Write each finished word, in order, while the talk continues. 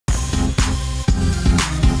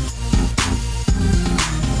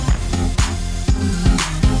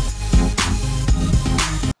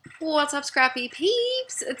What's up, Scrappy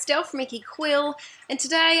peeps? It's Del from Inkie Quill, and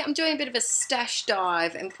today I'm doing a bit of a stash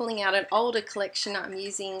dive and pulling out an older collection. I'm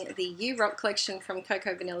using the U-Rock collection from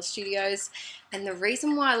Coco Vanilla Studios, and the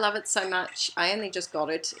reason why I love it so much, I only just got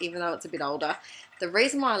it, even though it's a bit older. The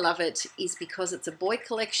reason why I love it is because it's a boy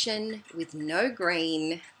collection with no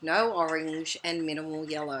green, no orange, and minimal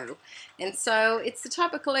yellow. And so it's the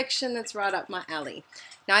type of collection that's right up my alley.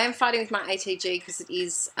 Now I am fighting with my ATG because it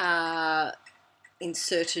is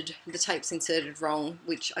the tape's inserted wrong,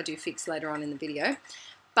 which I do fix later on in the video.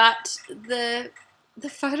 But the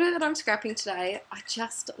photo that I'm scrapping today, I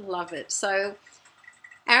just love it. So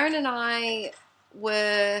Aaron and I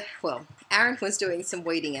were, well, Aaron was doing some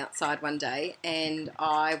weeding outside one day and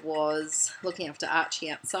I was looking after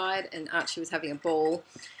Archie outside, and Archie was having a ball,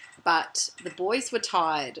 but the boys were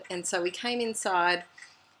tired, and so we came inside.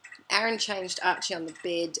 Aaron changed Archie on the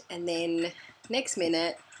bed, and then next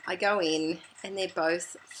minute I go in and they're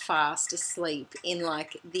both fast asleep in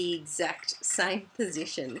like the exact same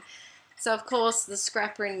position. So of course the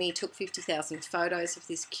scrapper in me took 50,000 photos of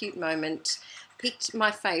this cute moment, picked my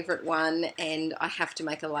favourite one, and I have to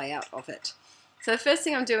make a layout of it. So the first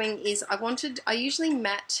thing I'm doing is I usually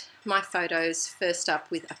matte my photos first up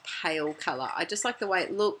with a pale colour. I just like the way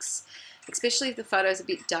it looks, especially if the photo's a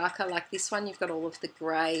bit darker like this one. You've got all of the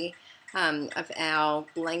grey of our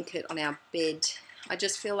blanket on our bed. I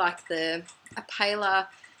just feel like a paler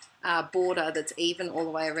border that's even all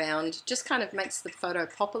the way around just kind of makes the photo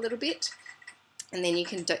pop a little bit, and then you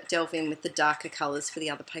can delve in with the darker colours for the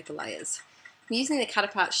other paper layers. I'm using the cut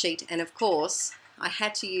apart sheet, and of course I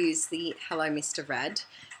had to use the Hello Mr Rad.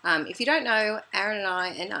 If you don't know, Aaron and I,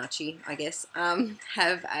 and Archie I guess,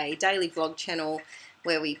 have a daily vlog channel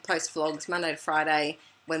where we post vlogs Monday to Friday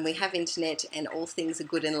when we have internet and all things are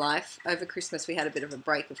good in life. Over Christmas we had a bit of a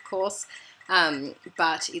break, of course.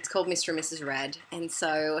 But it's called Mr. and Mrs Rad, and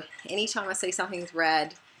so anytime I see something with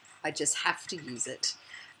rad, I just have to use it.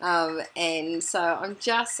 And so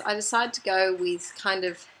I decided to go with kind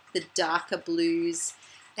of the darker blues,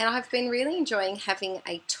 and I've been really enjoying having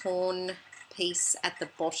a torn piece at the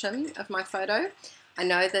bottom of my photo. I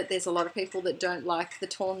know that there's a lot of people that don't like the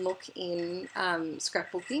torn look in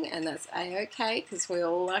scrapbooking, and that's a-okay because we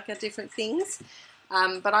all like our different things.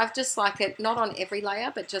 But I've just like it not on every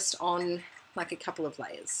layer, but just on like a couple of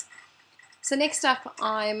layers. So next up,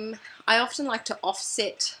 I often like to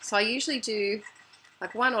offset. So I usually do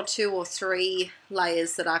like 1 or 2 or 3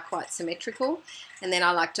 layers that are quite symmetrical, and then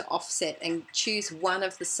I like to offset and choose one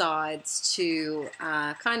of the sides to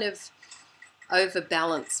kind of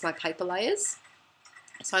overbalance my paper layers.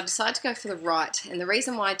 So I decided to go for the right, and the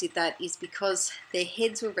reason why I did that is because their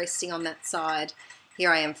heads were resting on that side.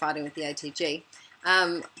 Here I am fighting with the ATG.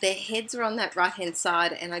 Their heads are on that right hand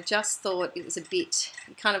side, and I just thought it was it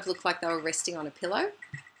kind of looked like they were resting on a pillow.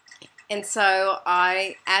 And so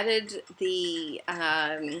I added the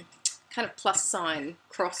kind of plus sign,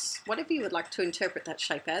 cross, whatever you would like to interpret that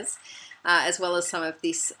shape as well as some of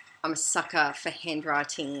this. I'm a sucker for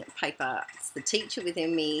handwriting paper. It's the teacher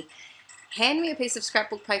within me. Hand me a piece of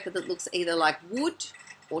scrapbook paper that looks either like wood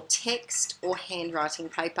or text or handwriting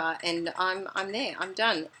paper, and I'm there, I'm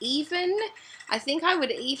done. I think I would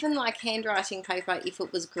even like handwriting paper if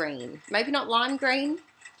it was green. Maybe not lime green,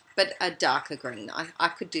 but a darker green. I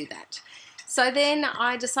could do that. So then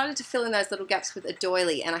I decided to fill in those little gaps with a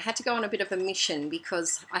doily, and I had to go on a bit of a mission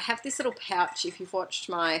because I have this little pouch. If you've watched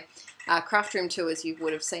my craft room tours, you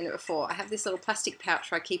would have seen it before. I have this little plastic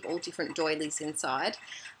pouch where I keep all different doilies inside.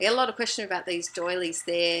 I get a lot of question about these doilies.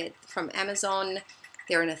 They're from Amazon.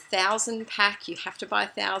 They're in a 1,000 pack. You have to buy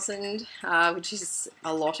 1,000, which is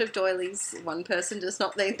a lot of doilies. One person does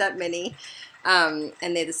not need that many. And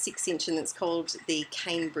they're the 6-inch, and it's called the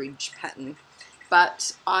Cambridge pattern.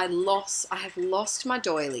 But I have lost my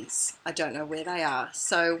doilies. I don't know where they are.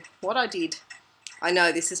 So what I did, I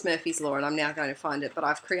know this is Murphy's Law and I'm now going to find it, but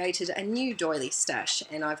I've created a new doily stash,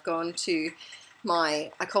 and I've gone to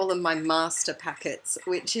I call them my master packets,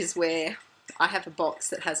 which is where I have a box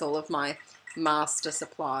that has all of my master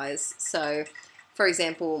supplies. So for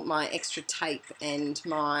example, my extra tape and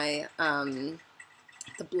my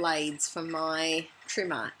the blades for my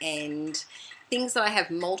trimmer, and things that I have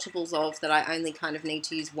multiples of that I only kind of need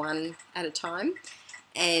to use one at a time.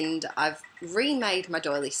 And I've remade my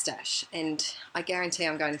doily stash, and I guarantee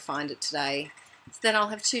I'm going to find it today, so then I'll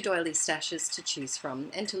have 2 doily stashes to choose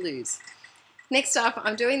from and to lose. Next up,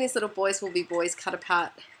 I'm doing this little Boys Will Be Boys cut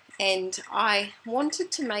apart, and I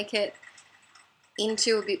wanted to make it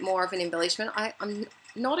into a bit more of an embellishment. I'm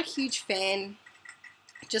not a huge fan,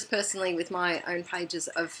 just personally with my own pages,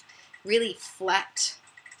 of really flat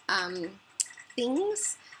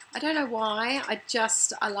things. I don't know why,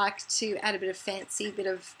 I like to add a bit of fancy, bit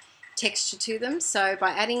of texture to them. So by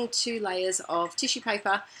adding 2 layers of tissue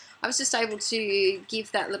paper, I was just able to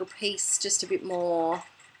give that little piece just a bit more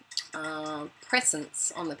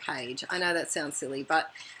presence on the page. I know that sounds silly,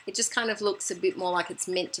 but it just kind of looks a bit more like it's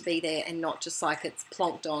meant to be there and not just like it's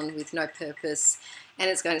plonked on with no purpose and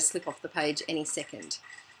it's going to slip off the page any second.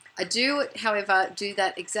 I do, however, do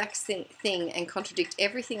that exact thing and contradict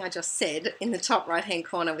everything I just said in the top right hand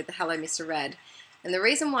corner with the Hello Mr Rad. And the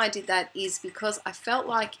reason why I did that is because I felt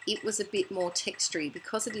like it was a bit more textury.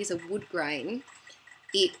 Because it is a wood grain,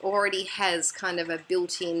 it already has kind of a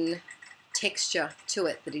built-in texture to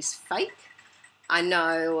it that is fake. I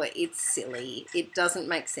know it's silly, it doesn't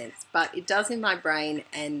make sense, but it does in my brain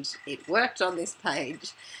and it worked on this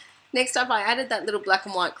page. Next up, I added that little black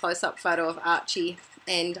and white close-up photo of Archie,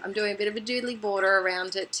 and I'm doing a bit of a doodly border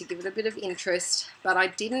around it to give it a bit of interest, but I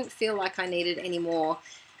didn't feel like I needed any more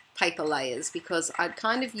paper layers because I'd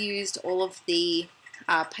kind of used all of the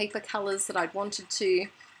paper colours that I'd wanted to.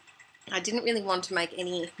 I didn't really want to make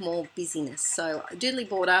any more busyness, so a doodly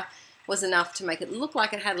border was enough to make it look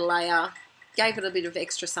like it had a layer, gave it a bit of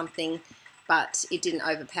extra something, but it didn't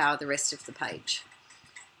overpower the rest of the page.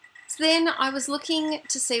 So then I was looking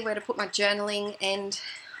to see where to put my journaling, and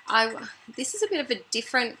this is a bit of a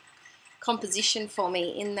different composition for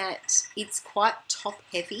me in that it's quite top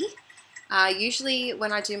heavy. Usually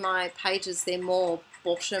when I do my pages, they're more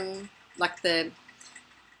bottom, like the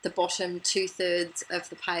bottom 2/3 of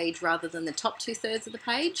the page rather than the top 2/3 of the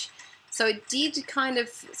page. So it did kind of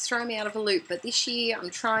throw me out of a loop, but this year I'm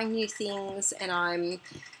trying new things and I'm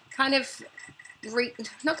kind of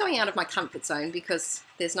not going out of my comfort zone because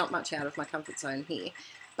there's not much out of my comfort zone here,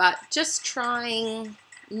 but just trying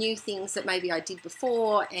new things that maybe I did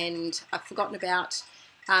before and I've forgotten about.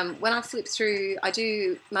 When I flip through, I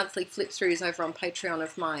do monthly flip throughs over on Patreon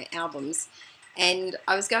of my albums, and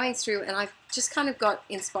I was going through and I just kind of got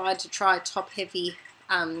inspired to try a top heavy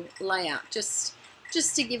layout just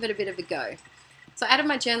to give it a bit of a go. So I added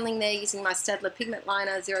my journaling there using my Staedtler pigment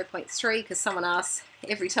liner 0.3 because someone asks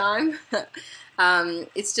every time. I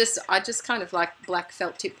just kind of like black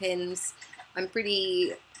felt tip pens.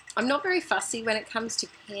 I'm not very fussy when it comes to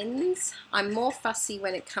pens. I'm more fussy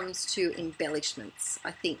when it comes to embellishments,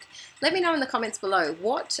 I think. Let me know in the comments below,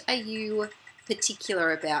 what are you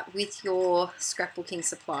particular about with your scrapbooking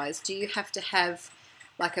supplies? Do you have to have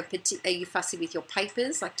like are you fussy with your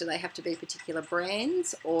papers? Like, do they have to be particular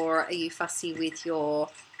brands, or are you fussy with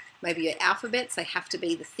maybe your alphabets? They have to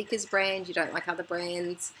be the thickest brand. You don't like other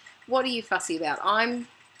brands. What are you fussy about? I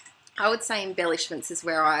would say embellishments is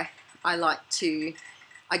where I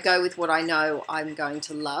go with what I know I'm going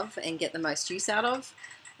to love and get the most use out of.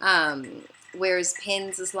 Whereas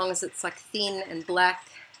pens, as long as it's like thin and black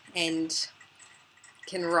and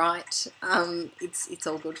can write, it's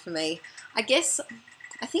all good for me.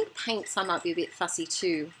 I think paints I might be a bit fussy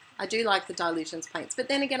too. I do like the Dilutions paints, but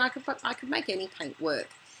then again I could make any paint work.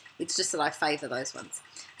 It's just that I favour those ones.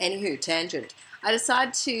 Anywho, tangent.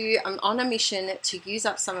 I'm on a mission to use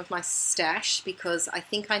up some of my stash because I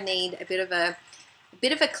think I need a bit of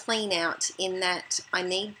a clean out in that I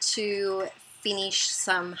need to finish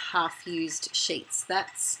some half-used sheets.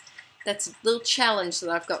 That's a little challenge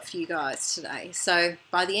that I've got for you guys today. So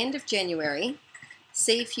by the end of January,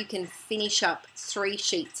 see if you can finish up 3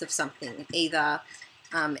 sheets of something, either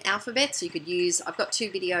alphabets. You could use, I've got 2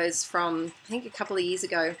 videos from I think a couple of years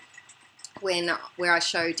ago where I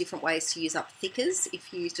show different ways to use up thickers.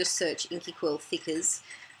 If you just search Inkie Quill thickers,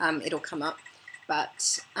 it'll come up.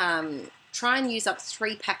 But try and use up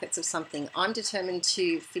 3 packets of something. I'm determined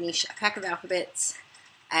to finish a pack of alphabets,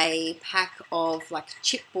 a pack of like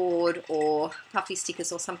chipboard or puffy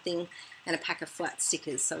stickers or something, and a pack of flat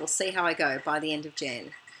stickers. So we'll see how I go by the end of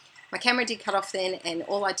Jan. My camera did cut off then, and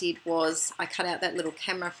all I did was I cut out that little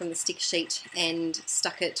camera from the stick sheet and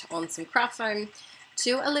stuck it on some craft foam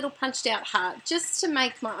to a little punched out heart just to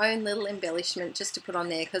make my own little embellishment just to put on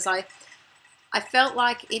there, because I felt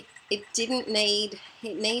like it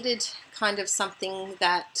needed kind of something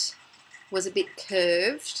that was a bit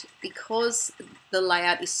curved because the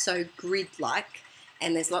layout is so grid-like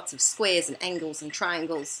and there's lots of squares and angles and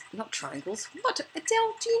triangles. Not triangles. What?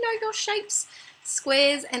 Adele, do you know your shapes?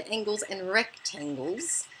 Squares and angles and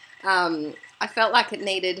rectangles. I felt like it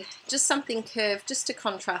needed just something curved just to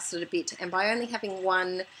contrast it a bit, and by only having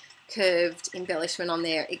one curved embellishment on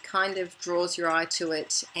there, it kind of draws your eye to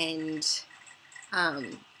it. And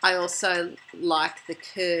I also like the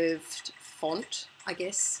curved font, I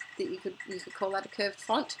guess that you could call that a curved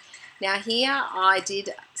font. Now here I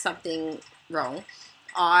did something wrong.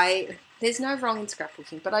 There's no wrong in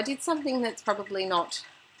scrapbooking, but I did something that's probably not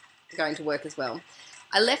going to work as well.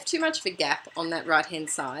 I left too much of a gap on that right-hand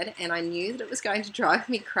side, and I knew that it was going to drive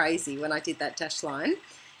me crazy when I did that dash line.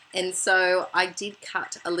 And so I did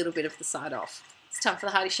cut a little bit of the side off. It's time for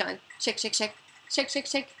the Heidi Shine. Check, check, check, check, check,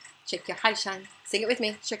 check. Check your Heidi Shine. Sing it with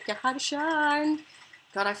me. Check your Heidi Shine.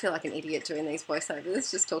 God, I feel like an idiot doing these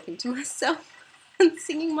voiceovers, just talking to myself and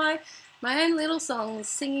singing my own little songs,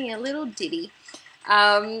 singing a little ditty.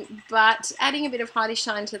 But adding a bit of Heidi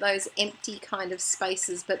Shine to those empty kind of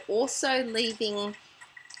spaces, but also leaving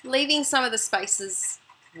some of the spaces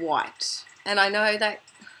white. And I know that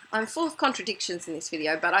I'm full of contradictions in this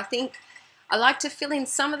video, but I think I like to fill in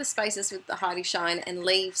some of the spaces with the Heidi Shine and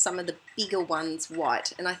leave some of the bigger ones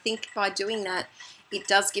white. And I think by doing that, it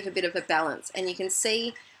does give a bit of a balance. And you can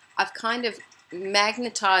see I've kind of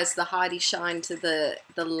magnetized the Heidi Shine to the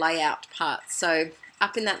layout part. So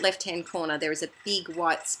up in that left-hand corner, there is a big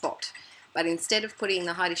white spot. But instead of putting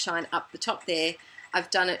the Heidi Shine up the top there, I've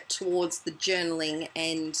done it towards the journaling,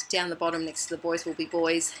 and down the bottom next to the boys will be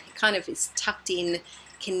boys. It kind of is tucked in,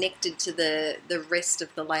 connected to the rest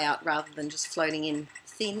of the layout rather than just floating in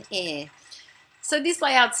thin air. So this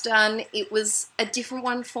layout's done. It was a different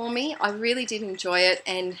one for me. I really did enjoy it,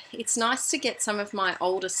 and it's nice to get some of my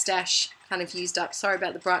older stash kind of used up. Sorry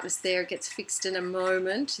about the brightness there. It gets fixed in a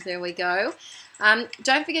moment. There we go.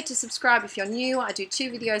 Don't forget to subscribe if you're new. I do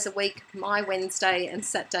 2 videos a week, my Wednesday and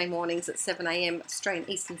Saturday mornings at 7 AM Australian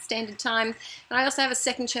Eastern Standard Time. And I also have a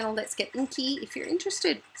second channel, Let's Get Inky, if you're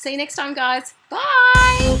interested. See you next time, guys.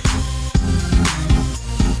 Bye!